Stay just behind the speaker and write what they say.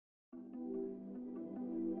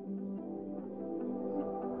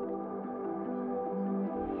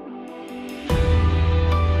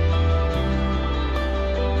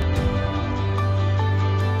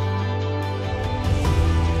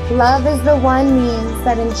Love is the one means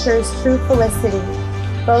that ensures true felicity,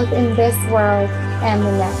 both in this world and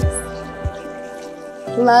the next.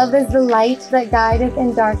 Love is the light that guideth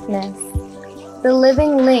in darkness, the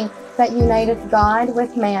living link that uniteth God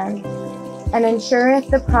with man, and ensureth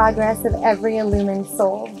the progress of every illumined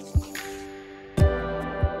soul.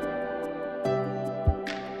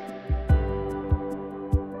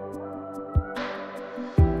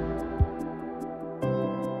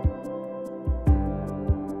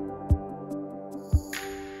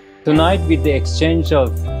 Tonight, with the exchange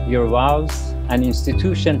of your vows, an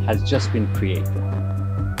institution has just been created.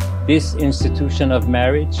 This institution of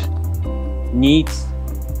marriage needs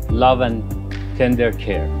love and tender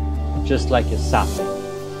care, just like a sapling.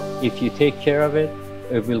 If you take care of it,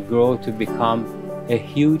 it will grow to become a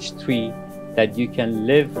huge tree that you can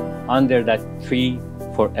live under that tree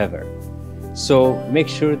forever. So make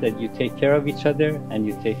sure that you take care of each other and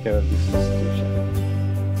you take care of this institution.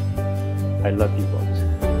 I love you both.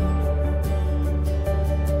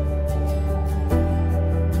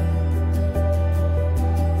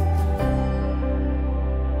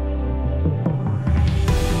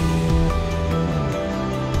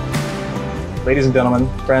 Ladies and gentlemen,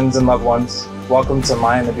 friends and loved ones, welcome to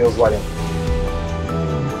my and Nabeel's wedding.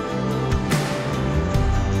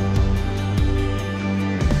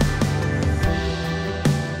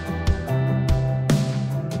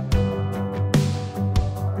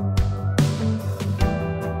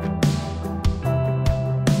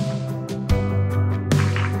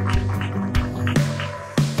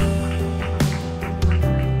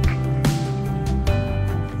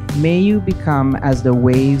 May you become as the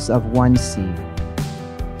waves of one sea,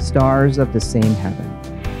 stars of the same heaven,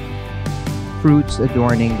 fruits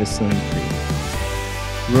adorning the same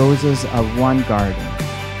tree, roses of one garden,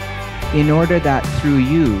 in order that through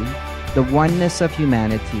you, the oneness of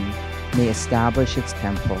humanity may establish its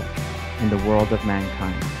temple in the world of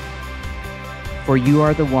mankind. For you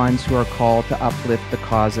are the ones who are called to uplift the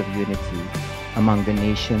cause of unity among the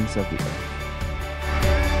nations of the earth.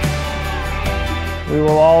 We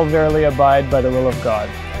will all verily abide by the will of God.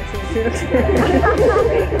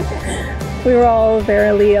 We will all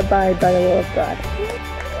verily abide by the will of God.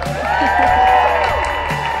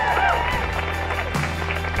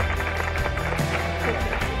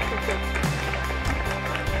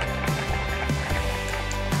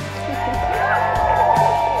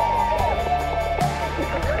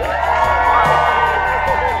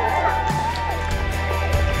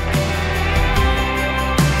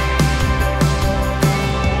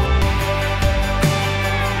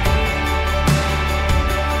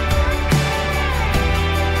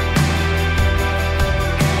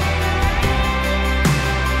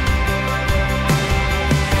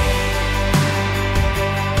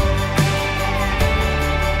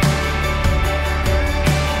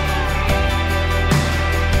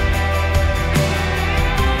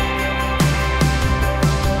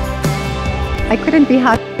 I couldn't be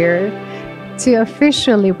happier to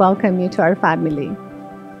officially welcome you to our family.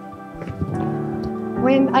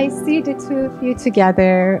 When I see the two of you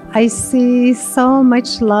together, I see so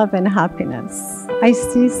much love and happiness. I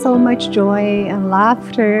see so much joy and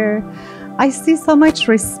laughter. I see so much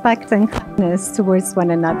respect and kindness towards one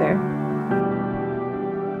another.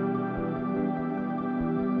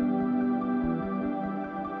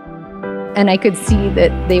 And I could see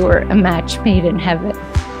that they were a match made in heaven.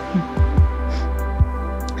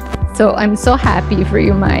 So I'm so happy for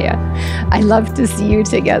you, Maya. I love to see you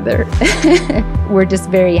together. We're just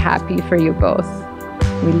very happy for you both.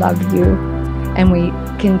 We love you and we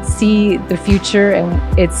can see the future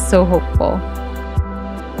and it's so hopeful.